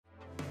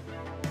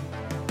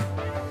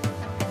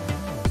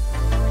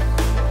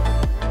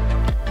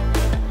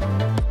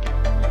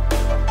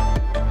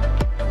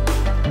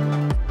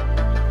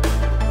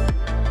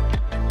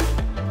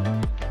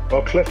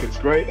Well, Cliff, it's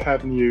great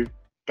having you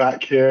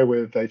back here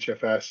with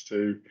HFS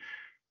to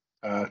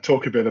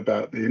talk a bit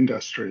about the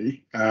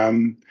industry.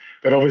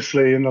 But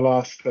obviously, in the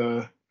last,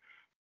 well,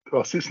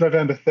 since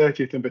November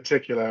 30th in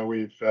particular,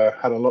 we've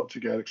had a lot to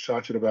get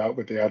excited about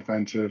with the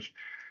advent of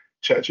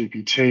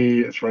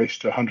ChatGPT. It's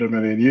raced to 100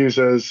 million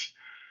users.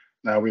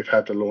 Now we've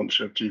had the launch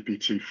of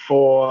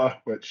GPT-4,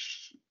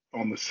 which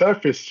on the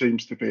surface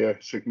seems to be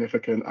a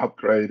significant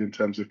upgrade in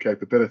terms of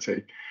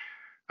capability.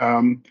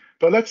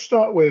 But let's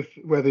start with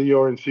whether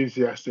you're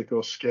enthusiastic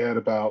or scared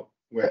about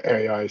where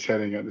AI is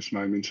heading at this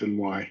moment and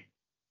why.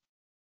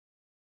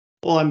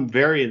 Well, I'm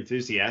very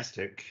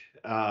enthusiastic.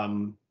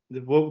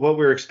 What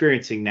we're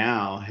experiencing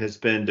now has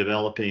been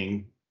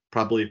developing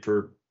probably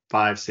for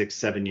 5, 6,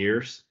 7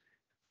 years.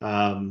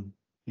 We've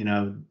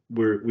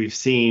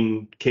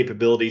seen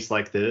capabilities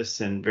like this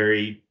in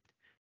very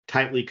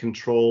tightly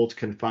controlled,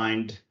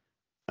 confined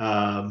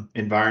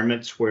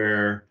environments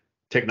where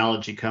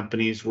technology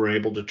companies were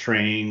able to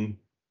train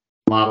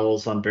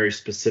models on very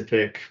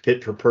specific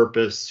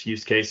fit-for-purpose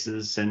use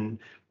cases, and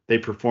they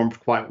performed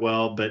quite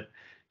well. But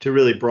to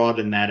really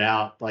broaden that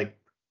out, like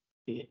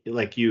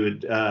you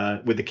would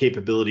with the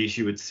capabilities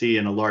you would see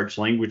in a large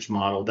language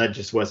model, that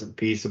just wasn't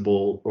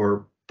feasible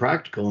or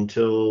practical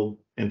until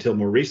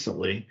more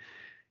recently.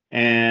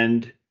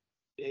 And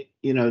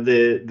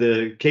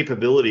the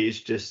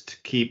capabilities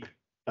just keep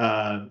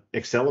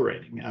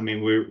accelerating. I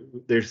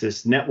mean, there's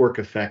this network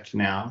effect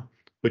now,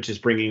 which is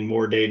bringing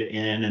more data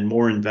in and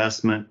more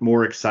investment,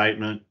 more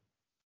excitement,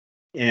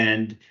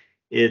 and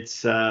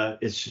it's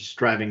just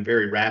driving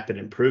very rapid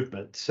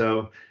improvement.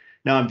 So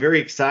now I'm very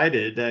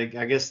excited.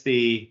 I guess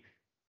the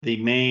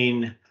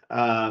main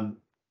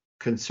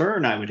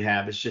concern I would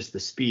have is just the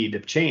speed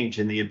of change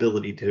and the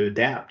ability to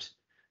adapt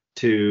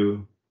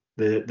to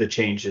the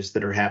changes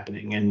that are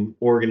happening. And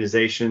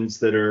organizations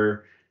that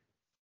are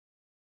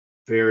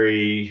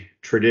very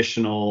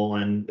traditional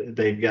and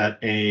they've got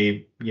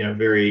a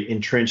very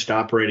entrenched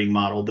operating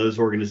model, those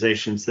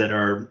organizations that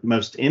are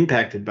most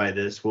impacted by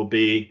this will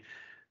be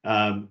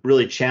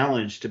really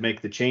challenged to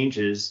make the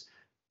changes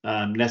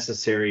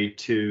necessary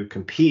to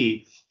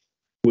compete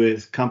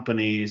with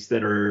companies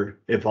that are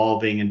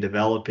evolving and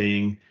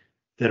developing,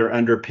 that are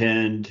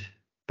underpinned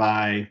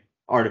by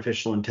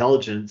artificial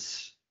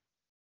intelligence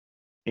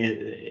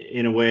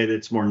in a way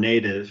that's more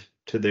native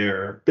to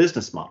their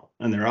business model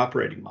and their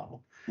operating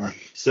model. Right.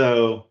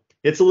 So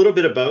it's a little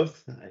bit of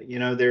both. You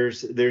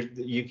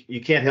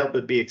can't help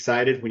but be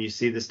excited when you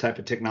see this type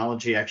of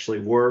technology actually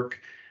work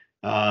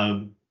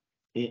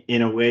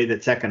in a way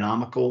that's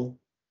economical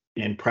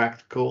and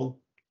practical.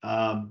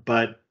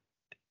 But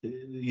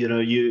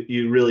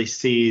you really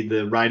see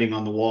the writing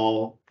on the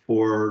wall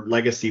for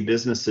legacy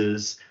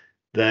businesses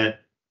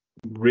that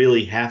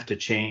really have to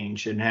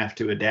change and have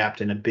to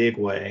adapt in a big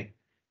way,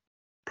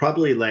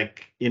 probably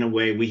like in a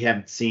way we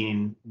haven't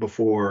seen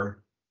before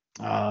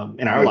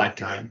in our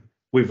lifetime.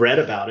 We've read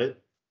about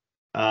it,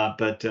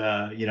 but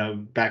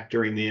back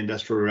during the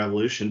Industrial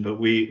Revolution, but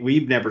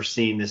we've never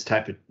seen this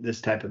type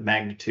of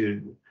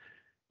magnitude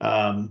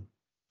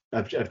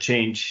of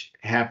change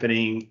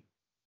happening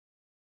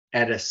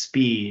at a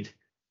speed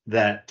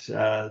that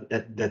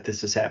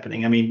this is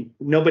happening. I mean,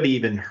 nobody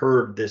even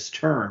heard this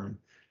term,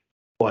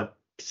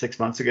 6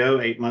 months ago,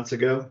 8 months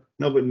ago?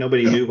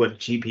 Nobody knew what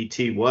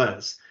GPT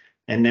was.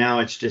 And now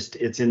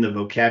it's in the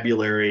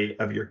vocabulary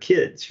of your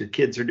kids. Your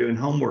kids are doing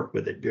homework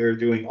with it. They're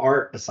doing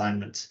art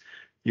assignments.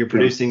 You're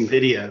producing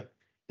video.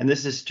 And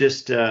this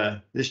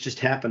just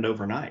happened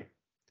overnight.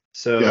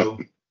 So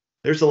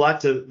there's a lot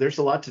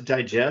to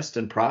digest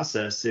and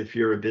process if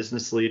you're a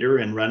business leader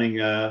and running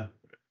a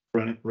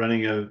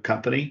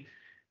company.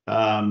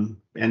 And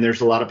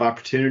there's a lot of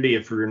opportunity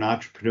if you're an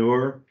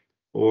entrepreneur,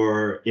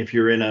 or if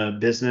you're in a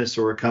business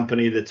or a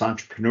company that's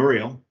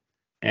entrepreneurial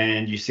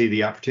and you see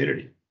the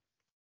opportunity.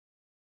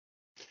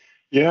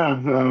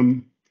 Yeah.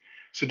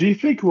 So do you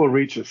think we'll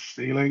reach a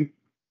ceiling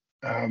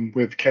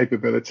with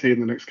capability in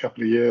the next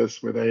couple of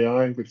years with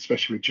AI,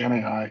 especially with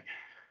GenAI?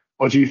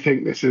 Or do you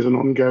think this is an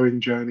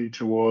ongoing journey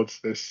towards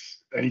this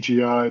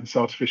AGI, this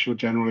artificial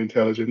general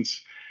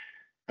intelligence?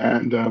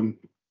 And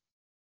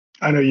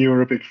I know you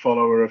were a big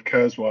follower of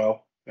Kurzweil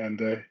and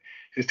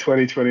his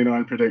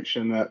 2029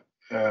 prediction that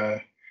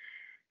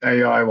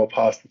AI will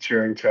pass the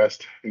Turing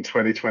test in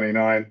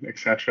 2029,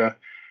 etc.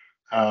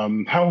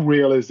 How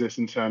real is this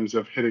in terms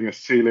of hitting a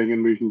ceiling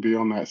and moving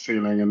beyond that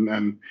ceiling?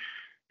 And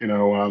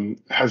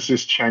has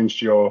this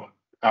changed your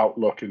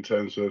outlook in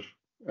terms of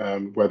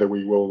whether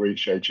we will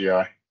reach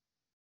AGI?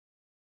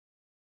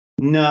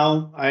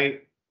 No,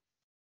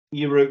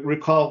 you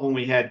recall when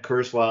we had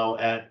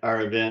Kurzweil at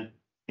our event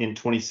in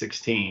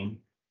 2016,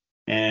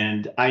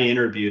 and I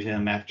interviewed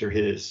him after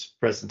his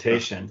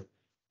presentation,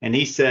 and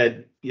he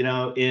said,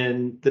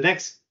 in the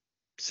next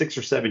 6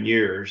 or 7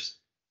 years,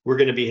 we're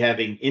going to be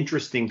having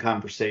interesting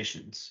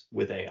conversations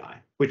with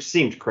AI, which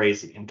seemed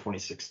crazy in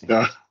 2016.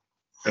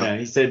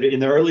 He said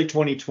in the early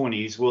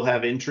 2020s, we'll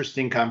have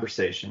interesting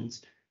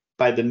conversations.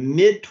 By the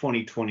mid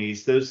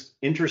 2020s, those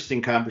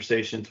interesting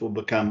conversations will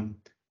become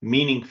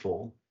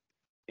meaningful.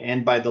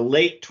 And by the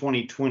late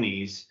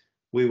 2020s,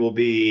 we will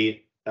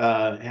be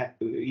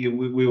we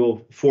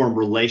will form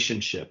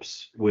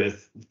relationships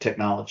with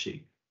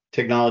technology.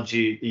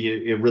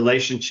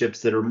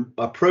 Relationships that are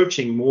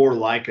approaching more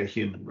like a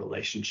human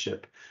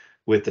relationship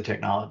with the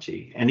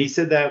technology. And he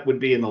said that would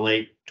be in the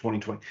late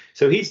 2020.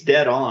 So he's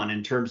dead on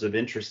in terms of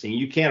interesting.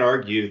 You can't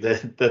argue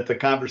that the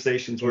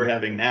conversations we're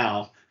having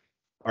now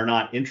are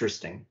not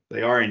interesting.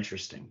 They are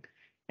interesting.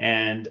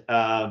 And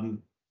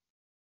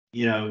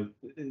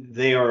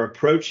they are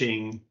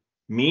approaching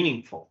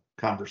meaningful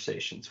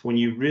conversations. When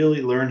you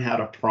really learn how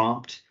to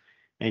prompt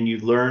and you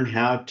learn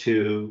how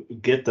to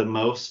get the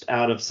most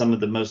out of some of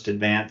the most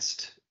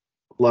advanced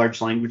large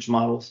language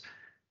models,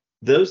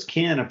 those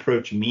can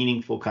approach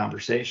meaningful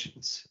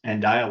conversations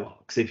and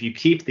dialogues. If you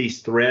keep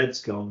these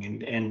threads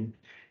going and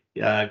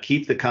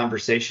keep the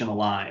conversation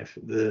alive,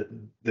 the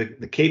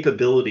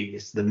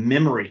capabilities, the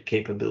memory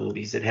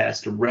capabilities it has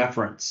to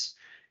reference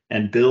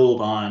and build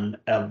on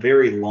a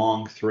very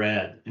long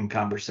thread in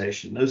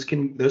conversation, those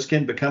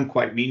can become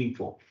quite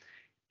meaningful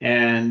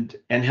and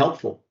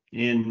helpful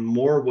in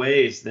more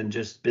ways than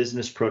just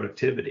business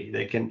productivity.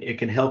 It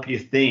can help you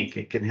think.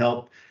 It can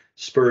help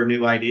spur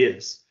new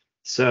ideas.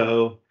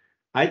 So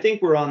I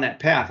think we're on that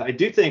path. I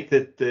do think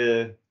that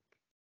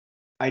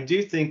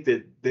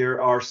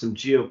there are some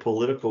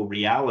geopolitical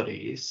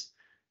realities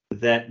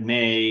that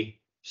may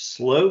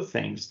slow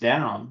things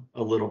down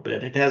a little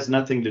bit. It has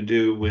nothing to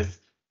do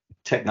with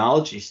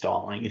technology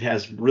stalling. It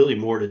has really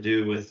more to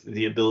do with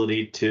the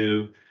ability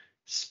to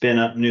spin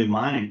up new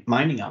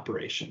mining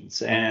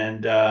operations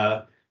and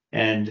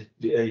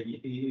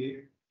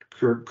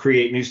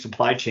create new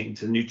supply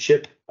chains and new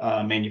chip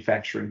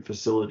manufacturing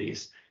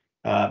facilities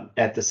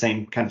at the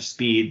same kind of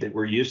speed that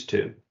we're used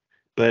to.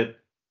 But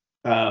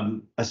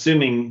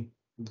assuming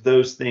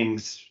those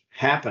things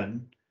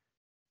happen,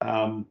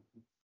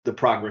 the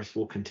progress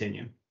will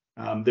continue.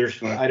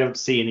 I don't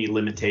see any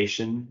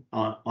limitation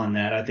on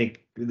that. I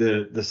think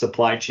the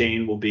supply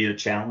chain will be a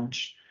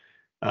challenge.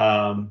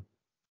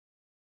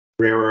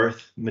 Rare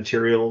earth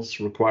materials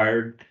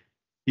required.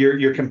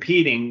 You're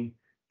competing.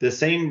 The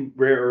same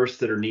rare earths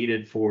that are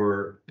needed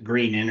for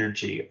green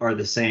energy are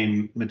the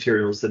same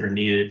materials that are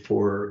needed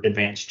for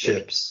advanced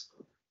chips.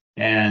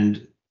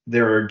 And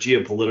there are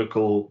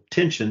geopolitical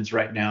tensions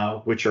right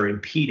now which are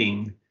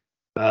impeding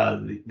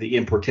the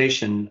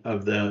importation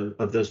of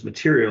those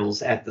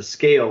materials at the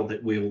scale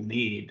that we will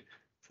need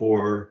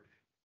for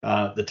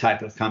the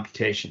type of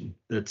computation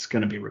that's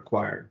going to be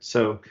required.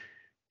 So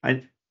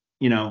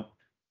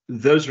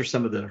those are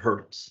some of the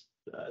hurdles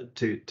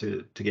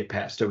to get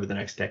past over the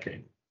next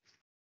decade.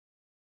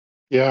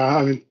 Yeah,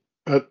 I mean,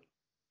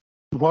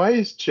 why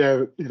is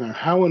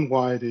how and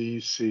why do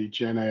you see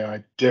Gen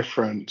AI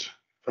different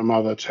from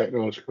other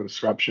technological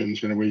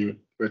disruptions? We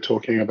were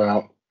talking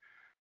about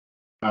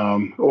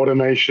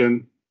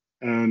automation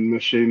and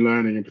machine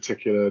learning in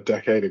particular a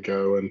decade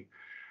ago, and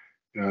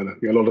a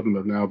lot of them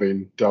have now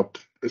been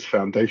dubbed as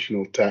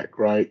foundational tech,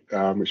 right?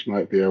 Which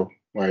might be a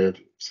way of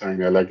saying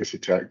they're legacy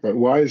tech. But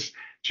why is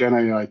Gen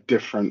AI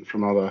different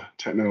from other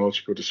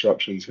technological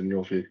disruptions in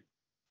your view?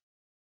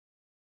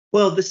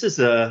 Well, this is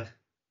a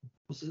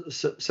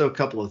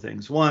couple of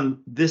things.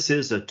 One, this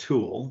is a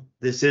tool.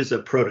 This is a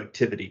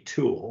productivity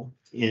tool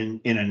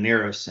in a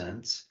narrow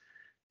sense,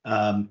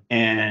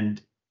 and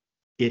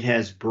it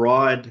has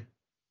broad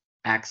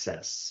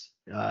access.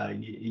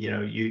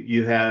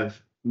 You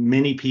have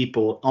many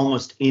people.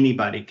 Almost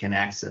anybody can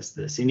access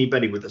this.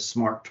 Anybody with a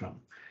smartphone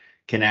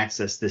can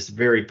access this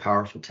very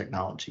powerful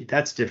technology.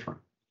 That's different.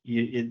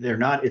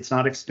 It's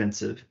not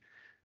expensive,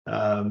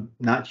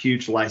 not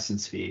huge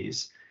license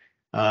fees.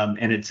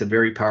 And it's a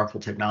very powerful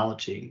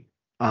technology.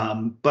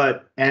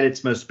 But at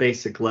its most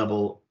basic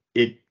level,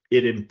 it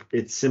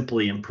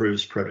simply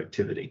improves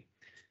productivity.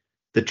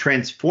 The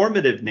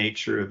transformative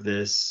nature of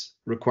this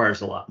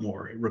requires a lot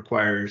more. It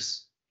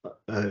requires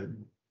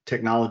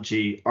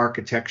technology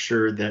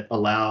architecture that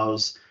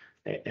allows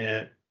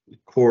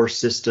core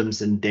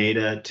systems and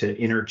data to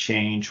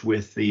interchange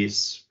with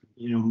these,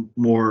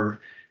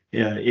 more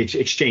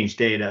exchange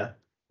data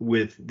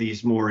with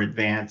these more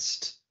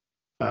advanced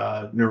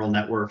neural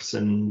networks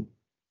and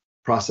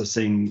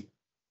processing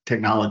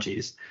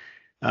technologies.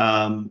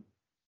 And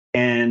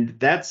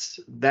that's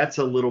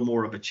a little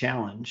more of a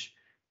challenge.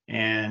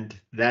 And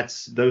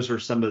those are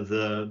some of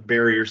the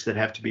barriers that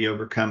have to be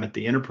overcome at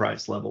the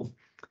enterprise level.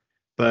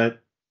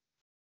 But,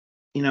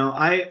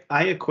 I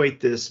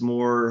equate this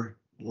more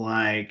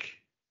like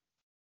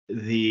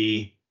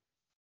the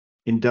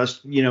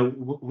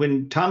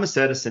when Thomas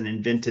Edison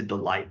invented the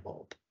light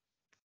bulb,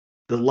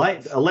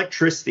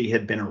 electricity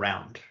had been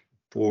around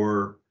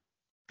for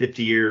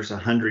 50 years,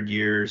 100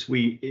 years.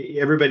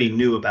 Everybody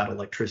knew about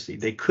electricity.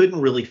 They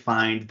couldn't really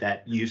find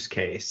that use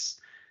case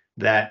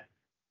that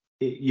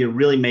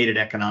really made it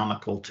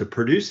economical to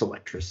produce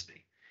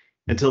electricity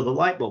until the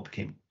light bulb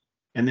came.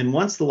 And then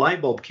once the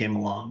light bulb came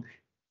along,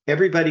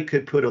 everybody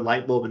could put a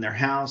light bulb in their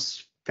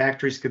house.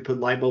 Factories could put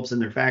light bulbs in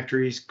their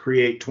factories,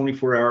 create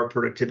 24-hour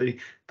productivity.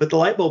 But the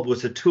light bulb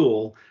was a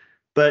tool.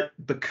 But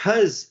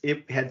because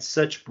it had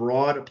such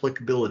broad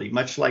applicability,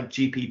 much like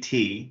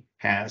GPT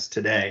has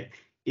today,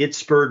 it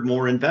spurred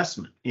more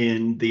investment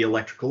in the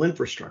electrical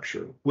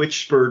infrastructure,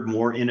 which spurred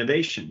more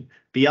innovation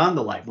beyond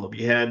the light bulb.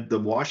 You had the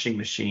washing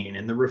machine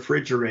and the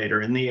refrigerator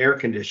and the air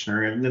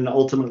conditioner, and then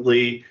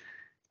ultimately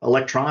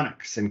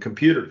electronics and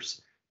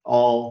computers,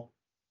 all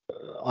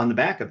on the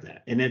back of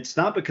that. And it's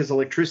not because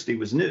electricity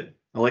was new.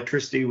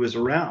 Electricity was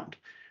around,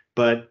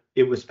 but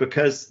it was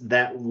because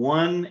that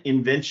one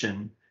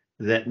invention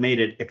that made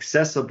it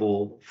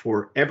accessible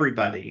for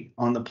everybody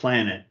on the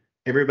planet,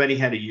 everybody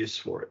had a use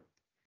for it.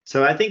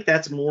 So I think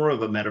that's more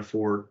of a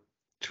metaphor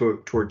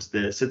towards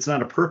this. It's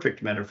not a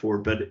perfect metaphor,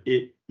 but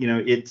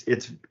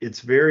it's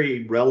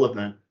very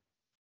relevant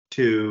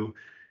to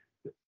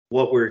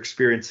what we're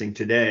experiencing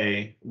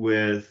today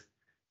with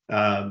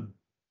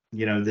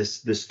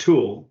this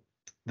tool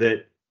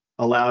that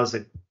allows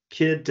a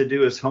kid to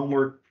do his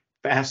homework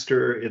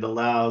faster. It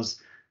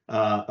allows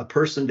a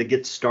person to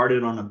get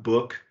started on a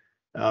book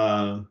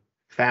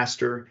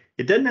faster.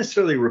 It doesn't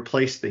necessarily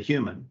replace the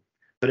human,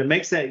 but it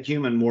makes that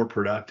human more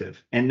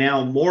productive. And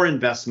now more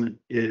investment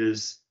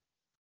is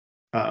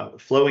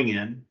flowing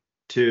in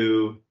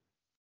to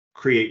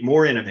create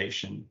more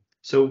innovation.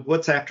 So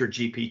what's after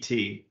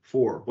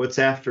GPT-4? What's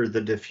after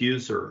the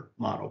diffuser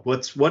model?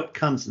 What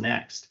comes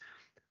next?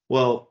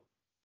 Well,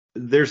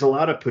 there's a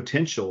lot of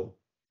potential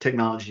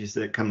technologies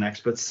that come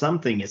next, but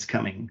something is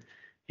coming.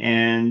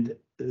 And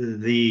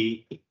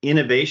the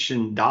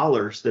innovation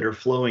dollars that are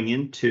flowing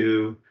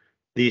into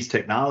these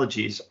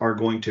technologies are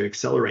going to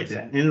accelerate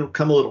that. And it'll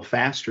come a little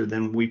faster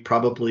than we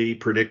probably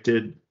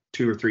predicted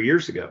 2 or 3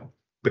 years ago,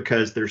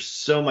 because there's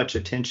so much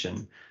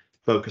attention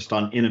focused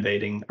on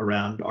innovating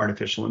around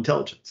artificial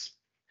intelligence.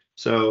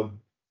 So,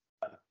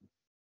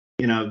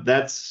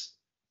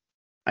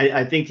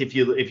 I think if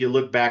you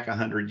look back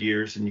 100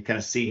 years and you kind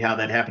of see how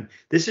that happened,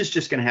 this is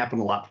just going to happen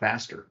a lot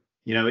faster.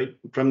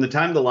 From the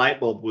time the light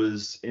bulb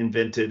was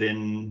invented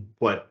in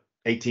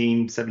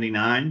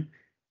 1879,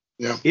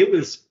 yeah, it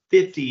was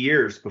 50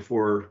 years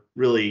before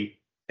really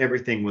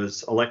everything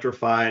was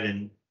electrified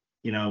and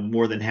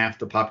more than half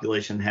the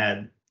population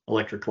had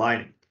electric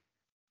lighting.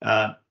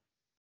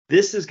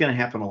 This is going to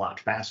happen a lot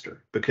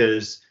faster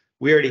because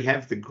we already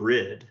have the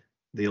grid,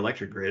 the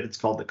electric grid. It's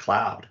called the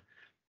cloud.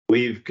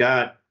 We've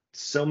got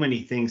so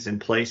many things in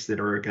place that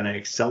are going to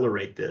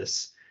accelerate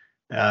this.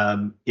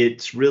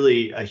 It's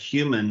really a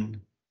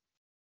human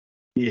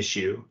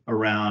issue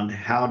around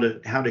how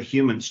do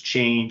humans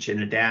change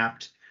and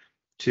adapt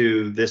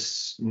to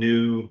this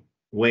new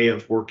way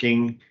of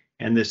working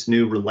and this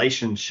new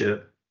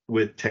relationship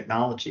with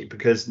technology,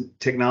 because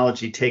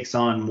technology takes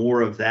on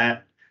more of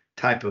that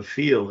type of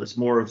feel. It's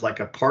more of like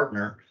a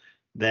partner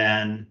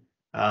than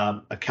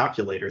a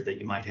calculator that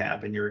you might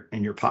have in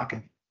your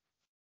pocket.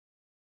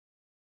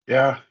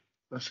 Yeah,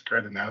 that's a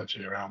great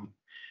analogy around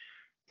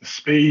the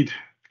speed,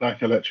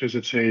 like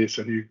electricity.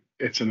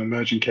 It's an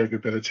emerging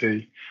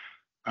capability.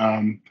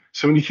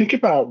 So when you think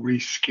about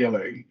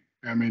reskilling,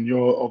 I mean,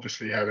 you're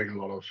obviously having a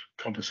lot of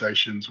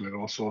conversations with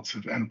all sorts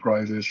of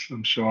enterprises,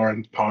 I'm sure,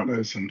 and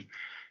partners and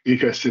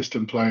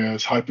ecosystem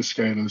players,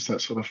 hyperscalers,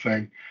 that sort of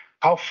thing.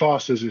 How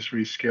fast does this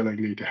reskilling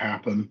need to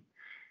happen?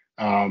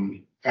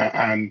 And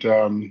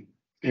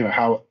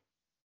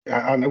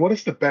what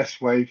is the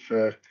best way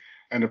for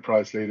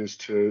enterprise leaders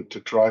to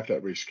drive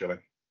that reskilling?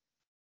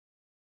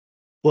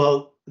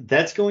 Well,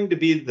 that's going to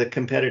be the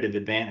competitive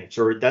advantage,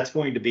 or that's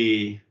going to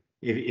be,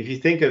 if you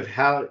think of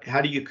how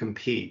do you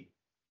compete,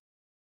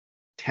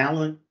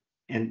 talent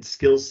and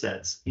skill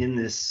sets in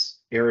this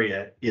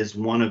area is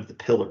one of the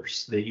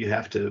pillars that you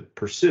have to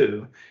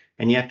pursue,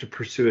 and you have to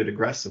pursue it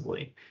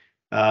aggressively.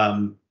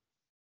 The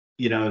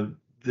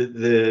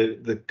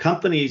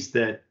companies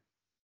that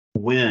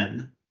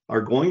win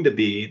are going to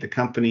be the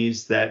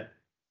companies that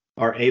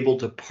are able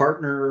to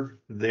partner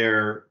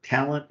their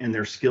talent and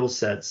their skill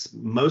sets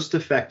most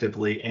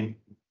effectively and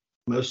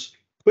most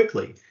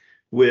quickly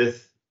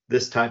with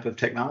this type of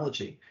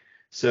technology.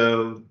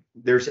 So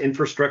there's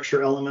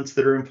infrastructure elements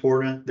that are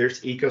important.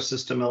 There's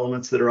ecosystem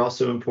elements that are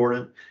also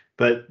important.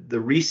 But the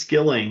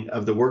reskilling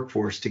of the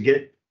workforce to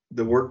get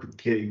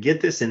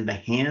this in the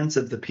hands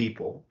of the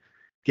people,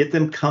 get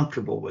them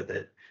comfortable with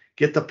it,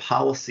 get the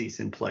policies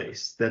in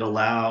place that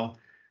allow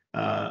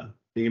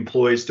the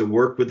employees to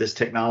work with this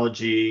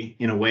technology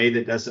in a way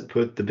that doesn't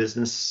put the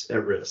business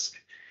at risk.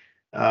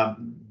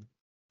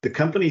 The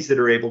companies that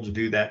are able to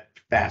do that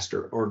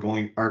faster are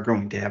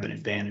going to have an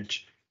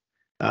advantage.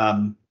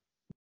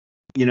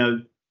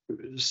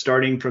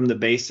 Starting from the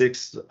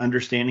basics,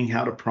 understanding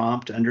how to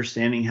prompt,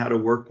 understanding how to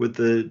work with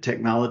the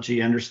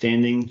technology,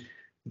 understanding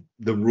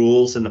the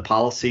rules and the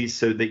policies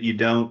so that you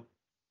don't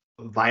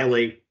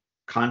violate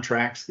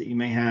contracts that you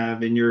may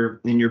have in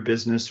your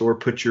business or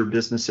put your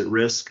business at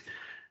risk.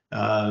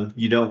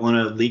 You don't want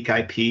to leak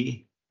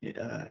IP.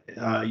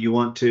 You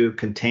want to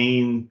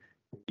contain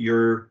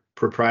your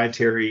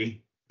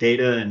proprietary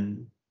data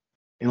and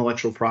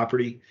intellectual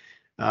property.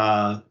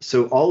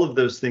 So all of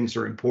those things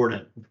are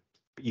important.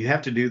 You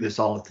have to do this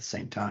all at the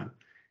same time.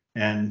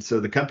 And so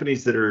the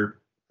companies that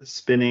are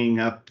spinning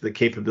up the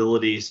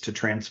capabilities to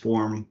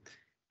transform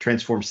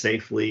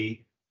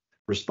safely,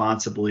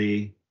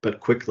 responsibly but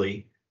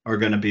quickly are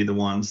going to be the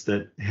ones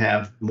that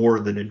have more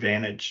of an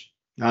advantage.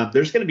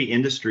 There's going to be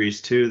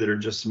industries too that are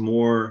just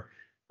more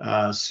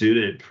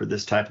suited for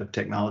this type of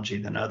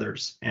technology than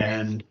others.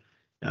 And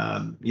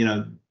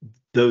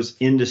those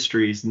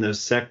industries and those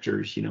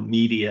sectors,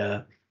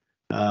 media,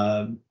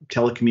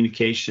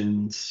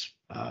 telecommunications,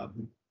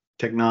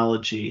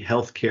 technology,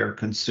 healthcare,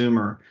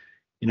 consumer,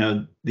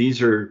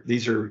 these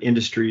are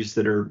industries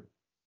that are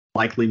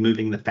likely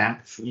moving the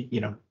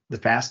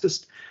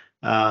fastest.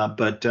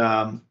 But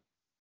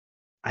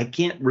I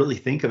can't really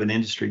think of an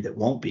industry that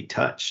won't be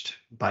touched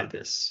by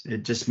this.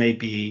 It just may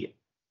be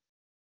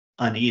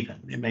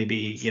uneven. It may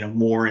be,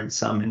 more in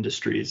some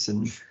industries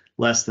and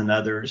less than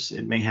others.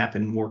 It may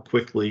happen more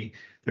quickly.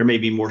 There may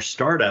be more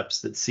startups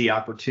that see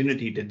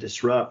opportunity to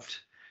disrupt.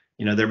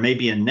 There may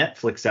be a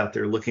Netflix out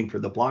there looking for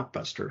the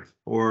blockbuster,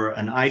 or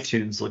an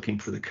iTunes looking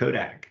for the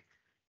Kodak.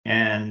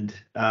 And,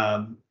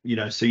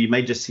 so you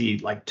may just see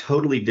like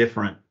totally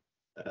different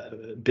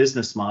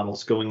business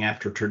models going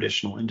after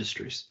traditional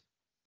industries.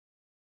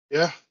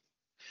 Yeah,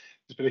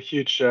 there's been a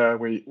huge,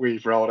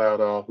 we've rolled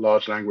out our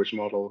large language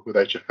model with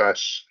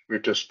HFS.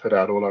 We've just put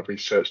out all our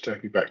research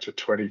taking back to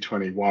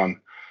 2021.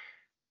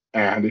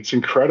 And it's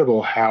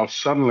incredible how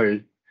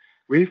suddenly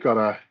we've got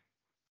a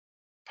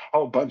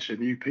whole bunch of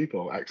new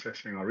people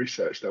accessing our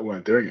research that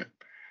weren't doing it.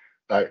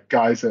 Like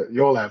guys at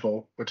your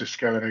level would just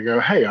go in and go,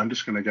 hey, I'm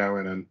just going to go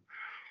in and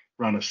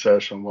run a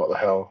search on what the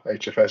hell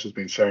HFS has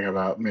been saying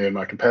about me and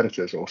my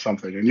competitors or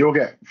something. And you'll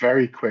get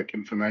very quick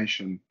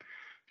information,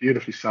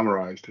 beautifully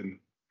summarized in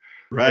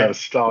whatever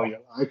style you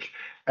like.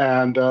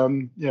 And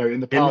in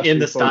the past, in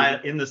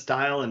the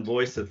style and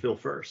voice of Phil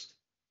Fersht.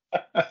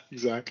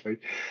 Exactly.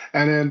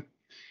 And then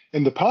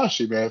in the past,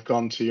 you may have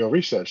gone to your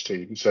research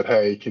team and said,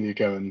 hey, can you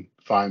go and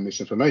find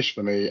this information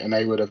for me? And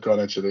they would have gone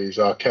into these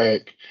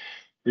archaic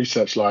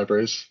research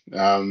libraries.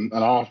 And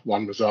our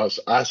one was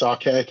as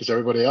archaic as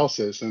everybody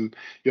else's. And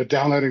you're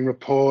downloading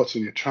reports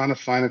and you're trying to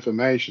find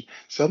information.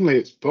 Suddenly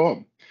it's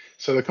boom.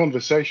 So the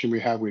conversation we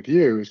have with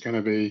you is going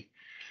to be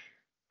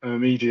an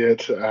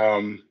immediate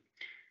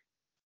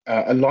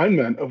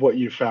alignment of what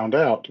you found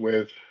out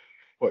with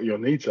what your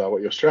needs are,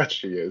 what your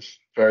strategy is,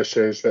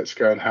 versus let's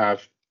go and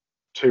have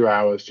 2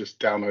 hours just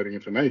downloading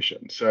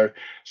information. So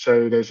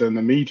there's an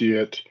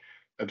immediate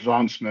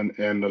advancement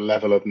in the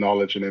level of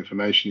knowledge and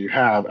information you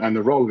have, and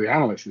the role of the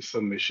analyst is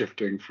suddenly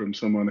shifting from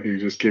someone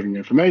who's just giving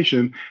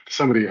information to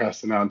somebody who has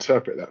to now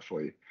interpret that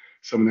for you.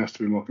 Someone has to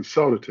be more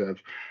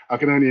consultative. I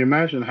can only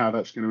imagine how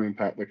that's going to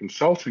impact the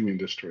consulting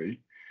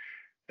industry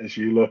as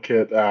you look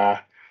at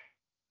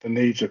the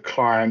needs of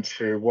clients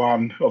who,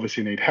 one,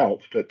 obviously need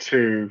help, but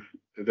two,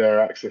 their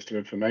access to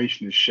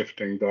information is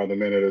shifting by the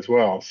minute as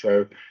well.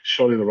 So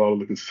surely the role of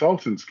the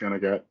consultant's going to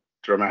get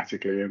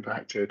dramatically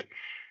impacted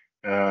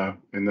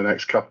in the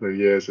next couple of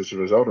years as a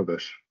result of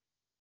this.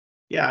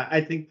 Yeah,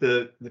 I think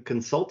the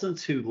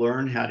consultants who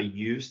learn how to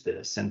use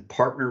this and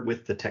partner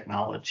with the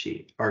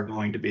technology are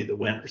going to be the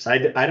winners. I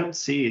don't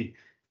see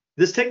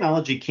this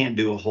technology can't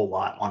do a whole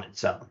lot on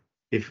its own.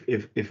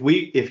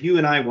 If you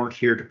and I weren't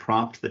here to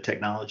prompt the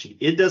technology,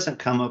 it doesn't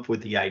come up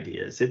with the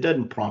ideas. It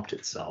doesn't prompt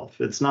itself.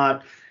 It's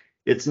not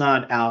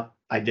out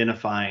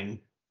identifying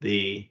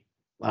the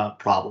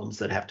problems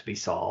that have to be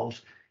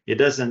solved.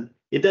 It's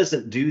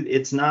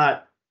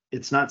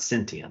not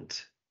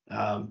sentient.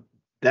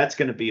 That's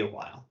going to be a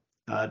while.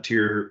 To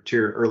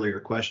your earlier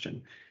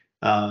question,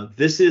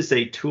 this is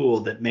a tool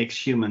that makes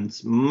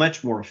humans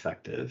much more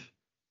effective,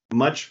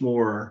 much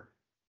more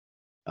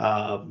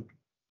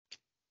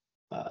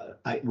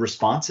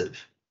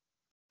responsive.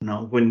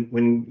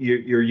 When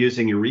you're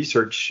using your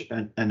research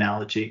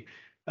analogy,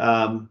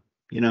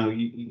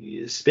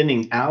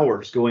 spending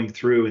hours going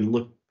through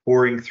and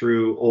pouring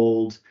through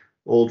old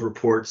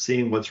reports,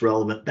 seeing what's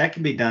relevant, that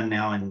can be done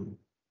now in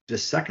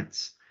just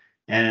seconds.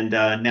 And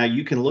now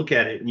you can look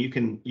at it and you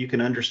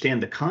can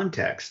understand the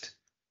context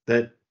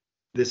that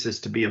this is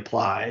to be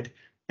applied,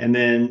 and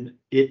then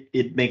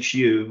it makes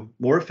you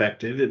more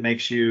effective. It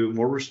makes you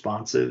more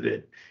responsive.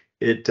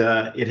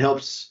 It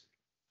helps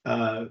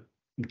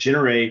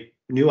generate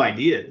new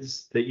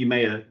ideas that you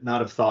may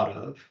not have thought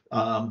of,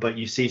 but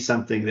you see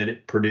something that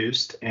it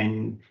produced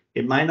and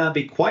it might not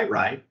be quite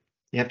right.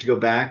 You have to go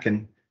back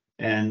and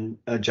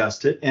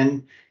adjust it.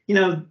 And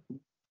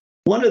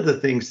one of the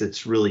things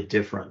that's really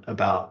different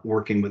about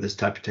working with this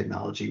type of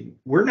technology,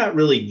 we're not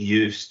really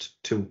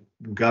used to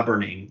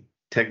governing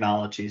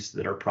technologies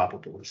that are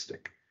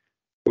probabilistic.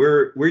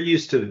 We're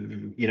used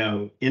to,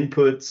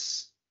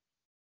 inputs,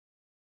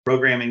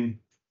 programming,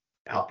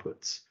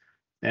 outputs.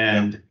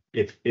 And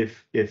if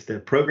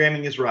the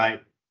programming is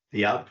right,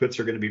 the outputs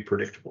are going to be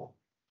predictable.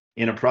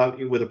 With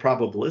a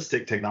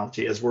probabilistic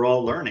technology, as we're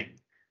all learning,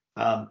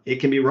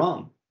 it can be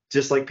wrong,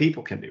 just like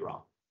people can be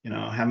wrong.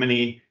 How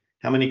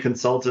many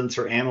consultants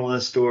or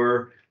analysts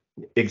or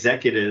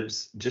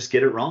executives just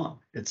get it wrong?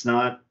 It's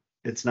not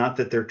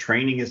that their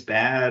training is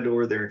bad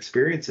or their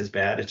experience is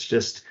bad. It's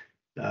just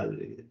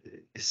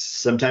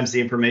sometimes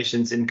the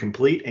information's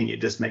incomplete and you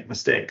just make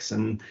mistakes.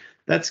 And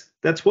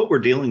that's what we're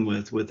dealing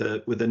with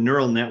a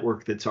neural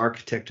network that's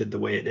architected the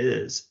way it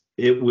is.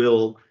 It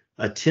will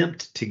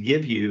attempt to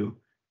give you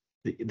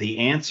the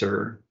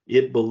answer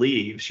it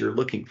believes you're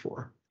looking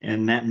for,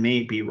 and that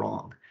may be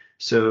wrong.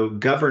 So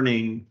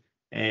governing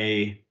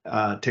a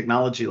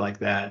technology like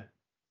that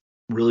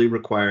really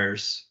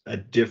requires a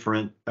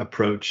different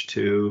approach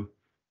to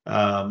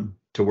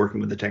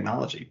working with the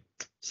technology.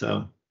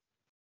 So,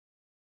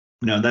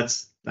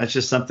 that's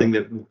just something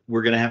that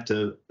we're going to have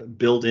to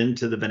build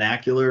into the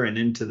vernacular and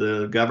into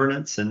the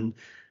governance, and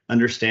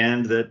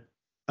understand that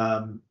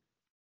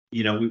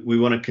we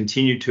want to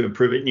continue to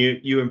improve it. And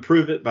you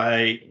improve it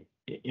by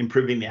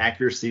improving the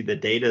accuracy of the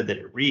data that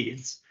it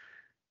reads.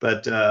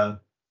 But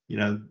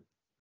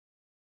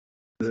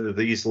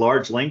these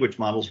large language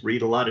models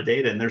read a lot of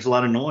data, and there's a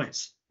lot of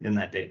noise in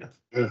that data.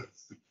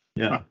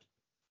 Yeah.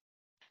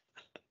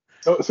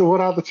 So what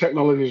other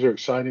technologies are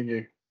exciting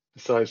you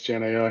besides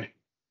Gen AI?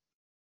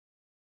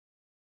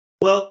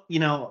 Well,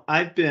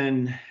 I've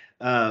been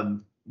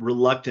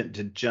reluctant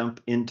to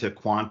jump into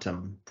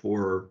quantum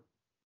for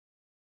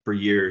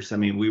years. I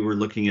mean, we were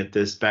looking at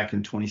this back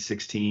in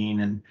 2016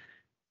 and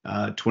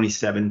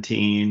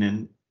 2017,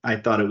 and I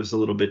thought it was a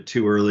little bit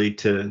too early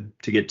to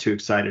get too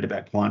excited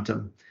about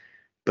quantum.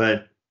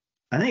 But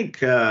I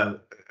think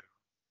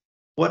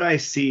what I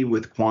see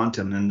with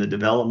quantum and the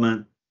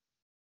development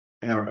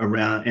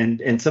around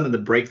and some of the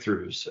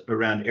breakthroughs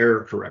around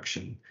error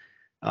correction,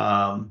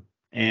 and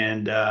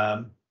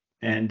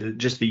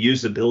just the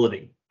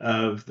usability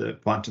of the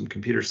quantum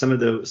computer, some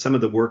of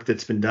the work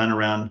that's been done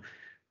around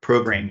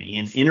programming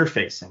and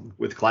interfacing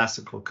with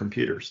classical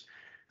computers,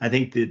 I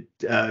think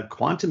that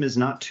quantum is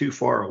not too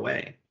far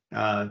away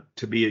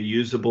to be a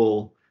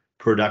usable,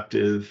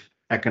 productive,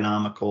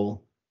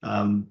 economical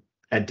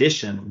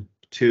addition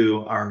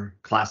to our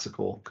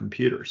classical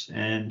computers.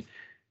 And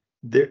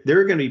there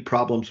are going to be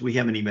problems we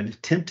haven't even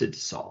attempted to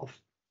solve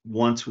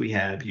once we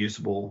have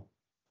usable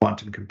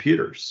quantum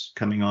computers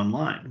coming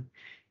online.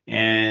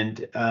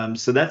 And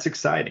so that's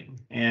exciting.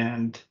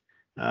 And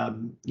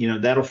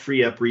that'll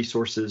free up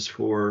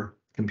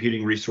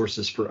computing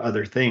resources for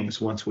other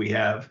things once we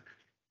have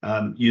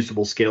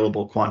usable,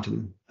 scalable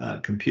quantum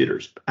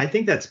computers. I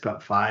think that's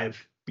about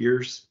 5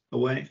 years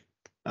away,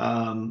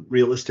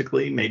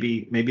 realistically,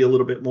 maybe a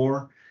little bit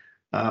more.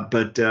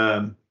 But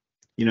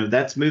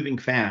that's moving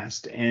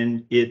fast,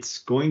 and it's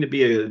going to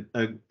be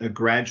a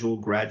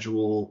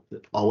gradual,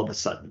 all of a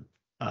sudden,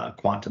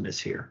 quantum is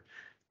here.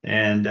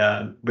 And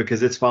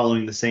because it's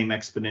following the same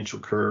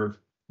exponential curve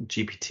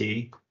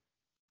GPT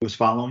was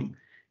following.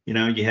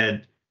 You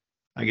had,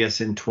 I guess,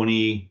 in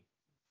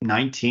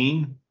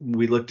 2019,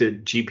 we looked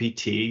at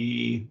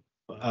GPT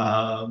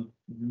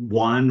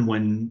 1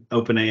 when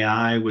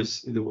OpenAI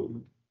was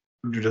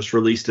just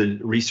released a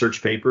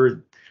research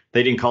paper.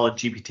 They didn't call it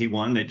GPT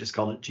 1, they just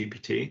called it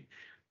GPT.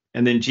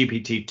 And then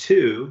GPT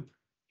 2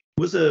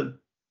 was a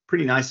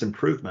pretty nice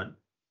improvement.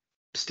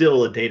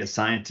 Still, a data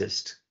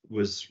scientist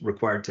was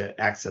required to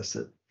access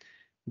it.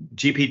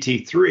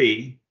 GPT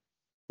 3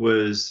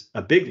 was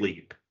a big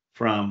leap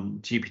from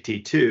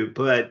GPT 2,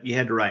 but you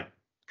had to write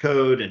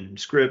code and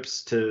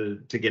scripts to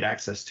get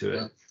access to it.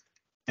 Yeah.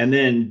 And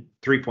then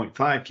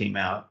 3.5 came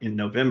out in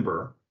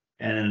November,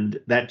 and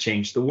that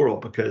changed the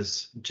world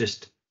because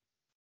just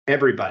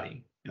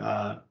everybody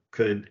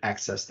could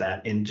access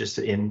that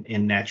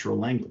in natural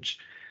language.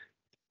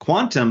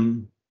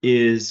 Quantum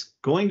is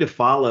going to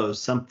follow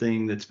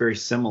something that's very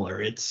similar.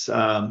 It's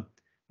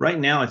right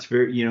now it's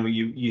very,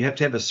 you have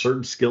to have a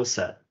certain skill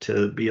set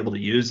to be able to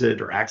use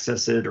it or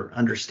access it or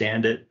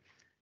understand it.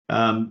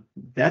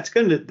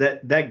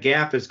 That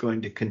gap is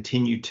going to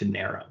continue to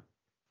narrow.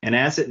 And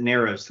as it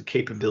narrows, the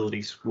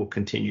capabilities will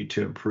continue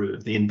to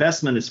improve. The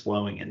investment is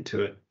flowing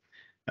into it.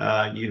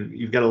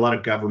 You've got a lot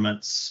of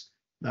governments,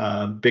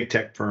 big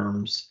tech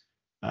firms,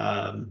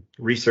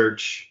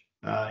 research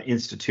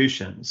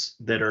institutions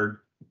that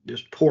are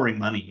just pouring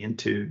money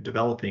into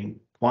developing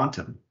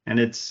quantum, and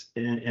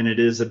it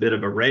is a bit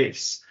of a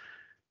race.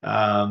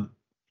 And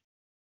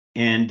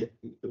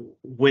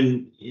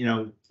when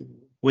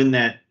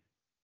that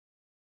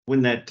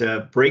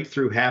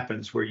breakthrough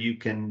happens, where you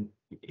can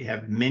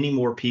have many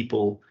more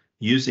people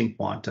using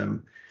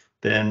quantum,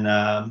 then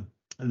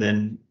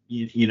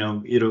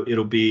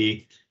it'll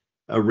be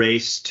a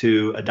race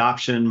to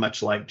adoption,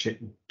 much like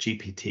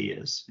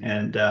GPT is.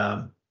 And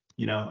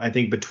I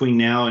think between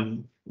now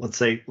and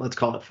let's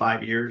call it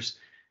 5 years,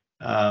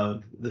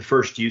 the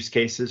first use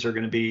cases are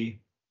going to be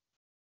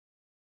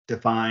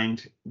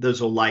defined.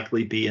 Those will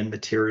likely be in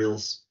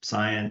materials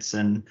science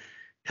and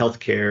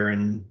healthcare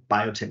and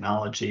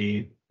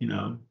biotechnology,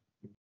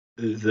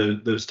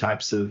 those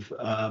types of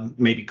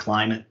maybe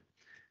climate,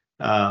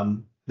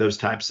 those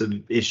types of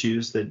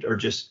issues that are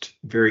just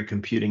very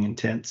computing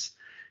intense.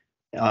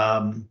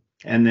 And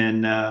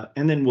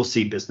then we'll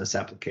see business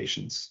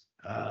applications,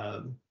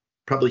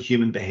 probably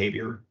human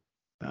behavior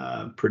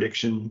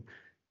prediction,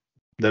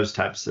 those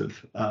types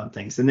of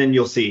things. And then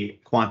you'll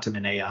see quantum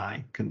and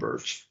AI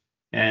converge.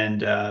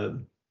 And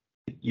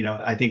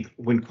I think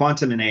when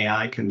quantum and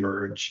AI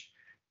converge,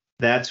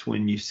 that's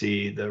when you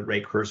see the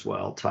Ray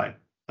Kurzweil type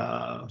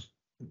of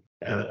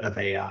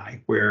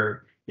AI,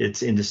 where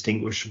it's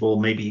indistinguishable,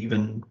 maybe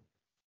even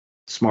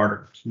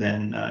smarter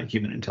than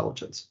human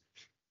intelligence.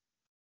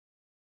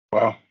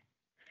 Wow.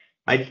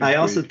 I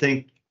also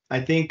think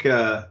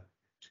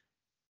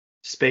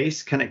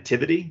space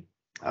connectivity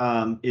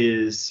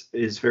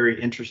is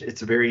very interesting.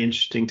 It's a very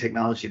interesting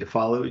technology to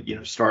follow.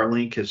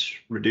 Starlink has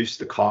reduced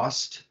the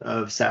cost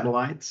of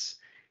satellites,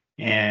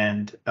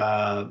 and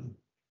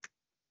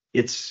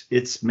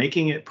it's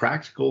making it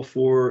practical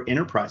for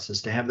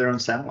enterprises to have their own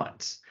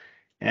satellites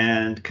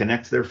and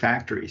connect their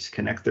factories,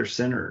 connect their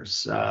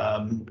centers,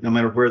 no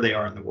matter where they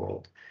are in the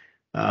world.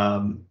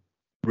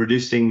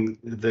 Reducing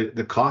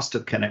the cost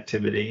of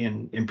connectivity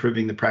and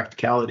improving the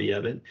practicality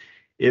of it.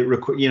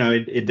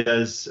 It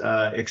does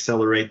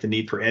accelerate the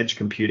need for edge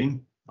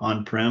computing,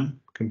 on-prem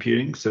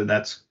computing. So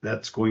that's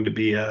going to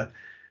be a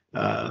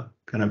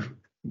kind of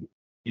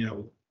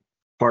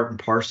part and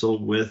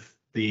parcel with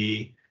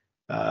the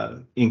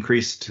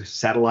increased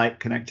satellite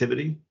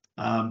connectivity.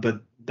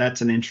 But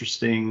that's an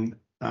interesting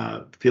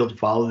field to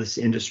follow. This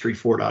Industry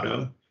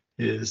 4.0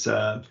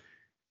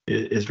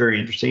 is very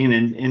interesting,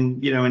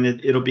 and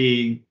it'll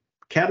be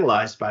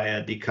catalyzed by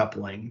a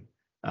decoupling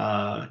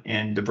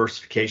and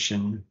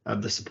diversification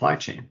of the supply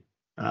chain,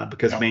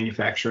 because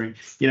manufacturing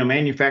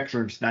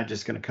is not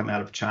just going to come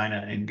out of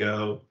China and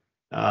go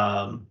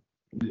in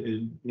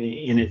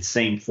its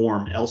same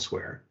form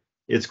elsewhere.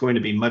 It's going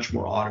to be much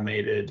more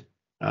automated.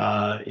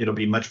 It'll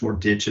be much more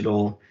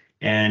digital,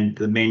 and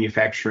the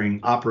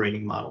manufacturing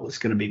operating model is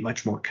going to be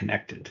much more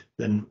connected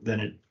than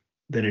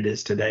it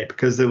is today,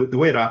 because the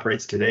way it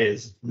operates today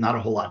is not a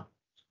whole lot.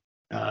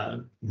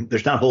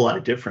 There's not a whole lot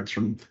of difference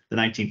from the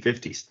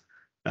 1950s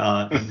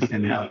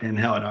and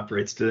how it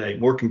operates today.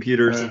 More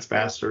computers, it's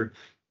faster,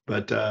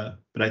 but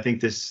I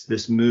think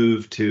this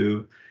move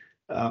to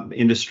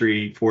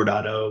Industry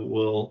 4.0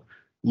 will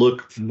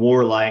look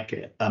more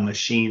like a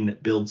machine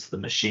that builds the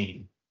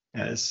machine,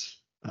 as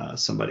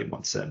somebody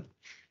once said.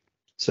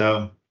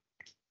 So,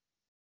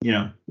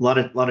 a lot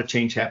of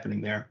change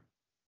happening there.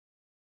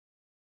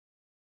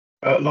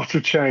 Lots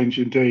of change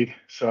indeed.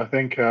 So I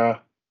think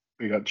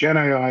we got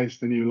GenAI is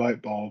the new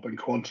light bulb, and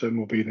quantum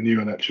will be the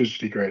new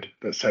electricity grid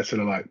that sets it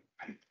alight.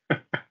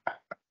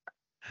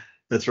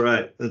 That's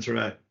right.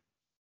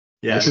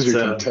 Yeah, this is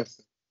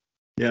fantastic.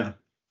 Yeah.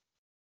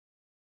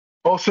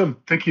 Awesome.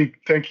 Thank you.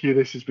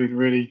 This has been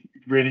really,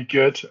 really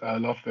good. I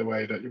love the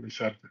way that you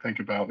started to think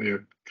about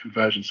the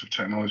convergence of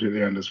technology at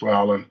the end as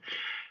well. And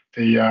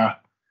the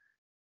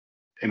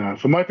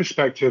from my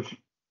perspective,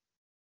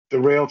 the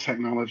real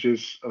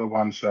technologies are the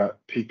ones that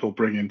people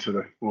bring into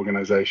the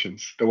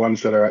organizations, the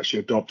ones that are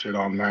actually adopted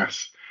en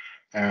masse.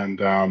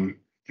 And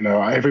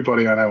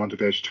everybody I know under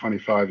the age of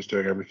 25 is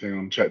doing everything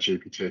on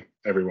ChatGPT.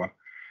 Everyone.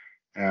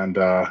 And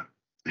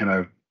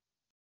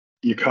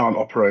you can't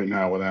operate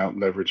now without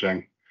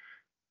leveraging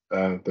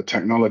the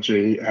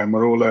technology, and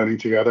we're all learning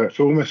together. It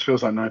almost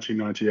feels like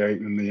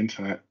 1998 and the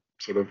internet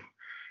sort of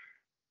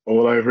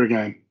all over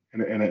again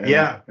in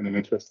an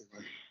interesting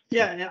way.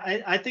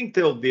 Yeah, I think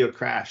there'll be a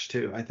crash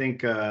too. I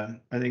think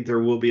there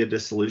will be a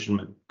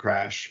disillusionment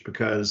crash,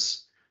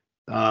 because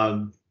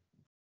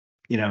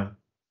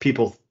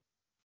people,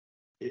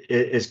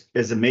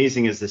 as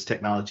amazing as this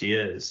technology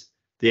is,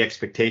 the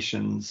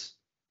expectations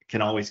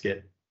can always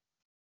get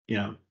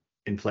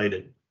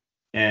inflated,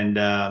 and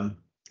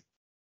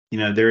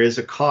there is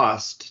a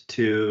cost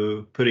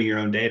to putting your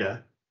own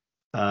data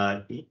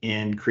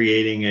in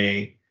creating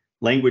a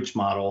language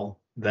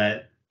model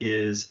that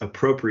is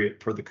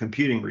appropriate for the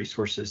computing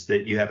resources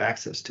that you have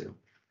access to.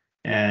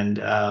 And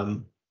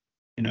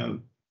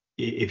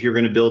if you're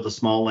going to build a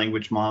small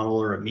language model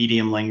or a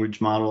medium language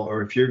model,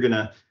 or if you're going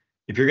to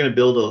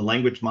build a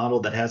language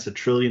model that has 1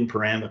 trillion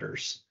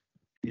parameters,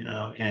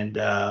 and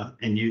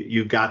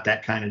you've got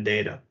that kind of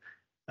data,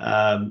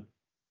 that's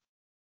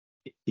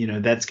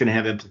going to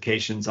have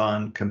implications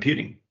on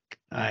computing,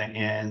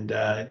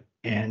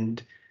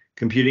 and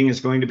computing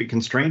is going to be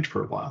constrained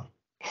for a while.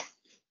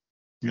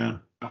 Yeah,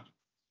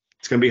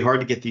 it's going to be hard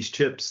to get these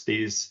chips,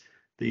 these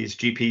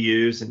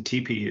GPUs and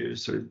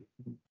TPUs are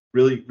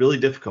really, really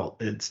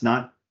difficult. It's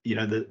not,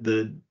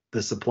 the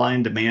supply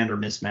and demand are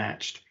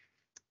mismatched,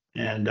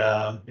 and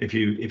if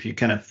you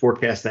kind of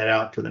forecast that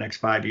out for the next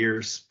 5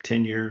 years,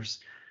 10 years,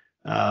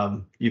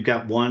 you've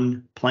got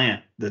one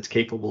plant that's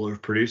capable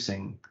of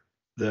producing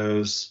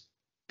those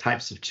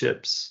types of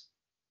chips,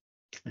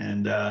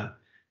 and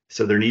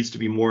so there needs to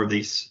be more of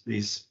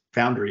these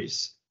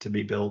foundries to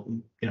be built.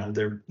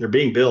 They're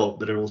being built,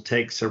 but it will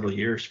take several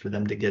years for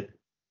them to get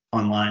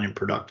online and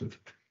productive.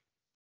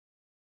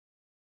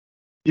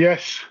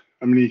 Yes,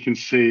 I mean, you can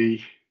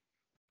see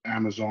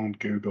Amazon,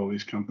 Google,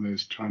 these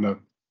companies trying to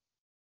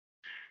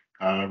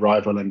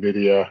rival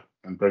NVIDIA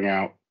and bring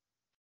out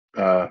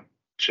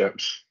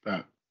chips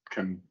that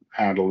can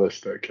handle this,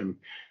 that can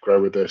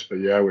grow with this. But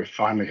yeah, we're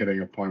finally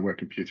hitting a point where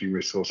computing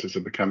resources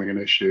are becoming an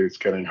issue. It's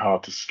getting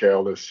hard to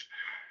scale this,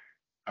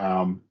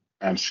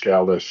 and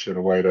scale this in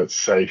a way that's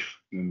safe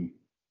and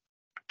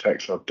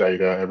protects our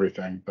data,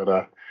 everything.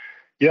 But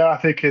Yeah, I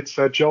think it's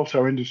a jolt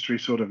our industry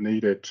sort of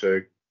needed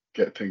to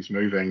get things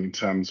moving in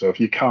terms of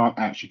you can't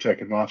actually take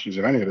advantage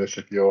of any of this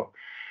if you're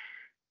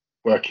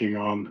working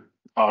on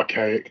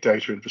archaic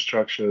data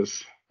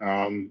infrastructures,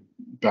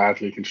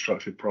 badly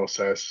constructed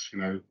process,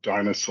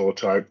 dinosaur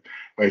type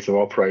ways of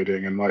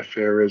operating. And my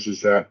fear is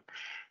that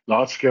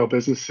large scale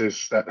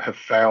businesses that have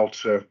failed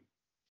to,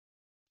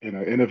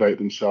 innovate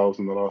themselves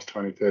in the last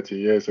 20, 30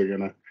 years are going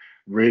to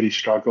really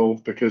struggle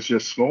because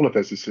just smaller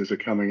businesses are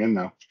coming in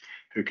now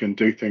who can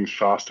do things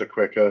faster,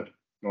 quicker,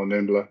 more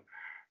nimbler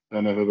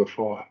than ever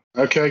before.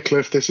 Okay,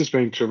 Cliff, this has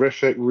been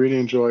terrific. Really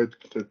enjoyed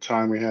the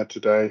time we had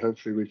today.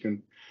 Hopefully we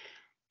can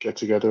get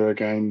together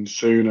again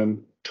soon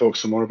and talk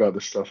some more about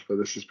this stuff. But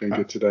this has been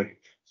good today.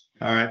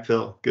 All right,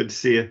 Phil. Good to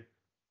see you.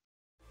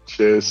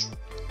 Cheers.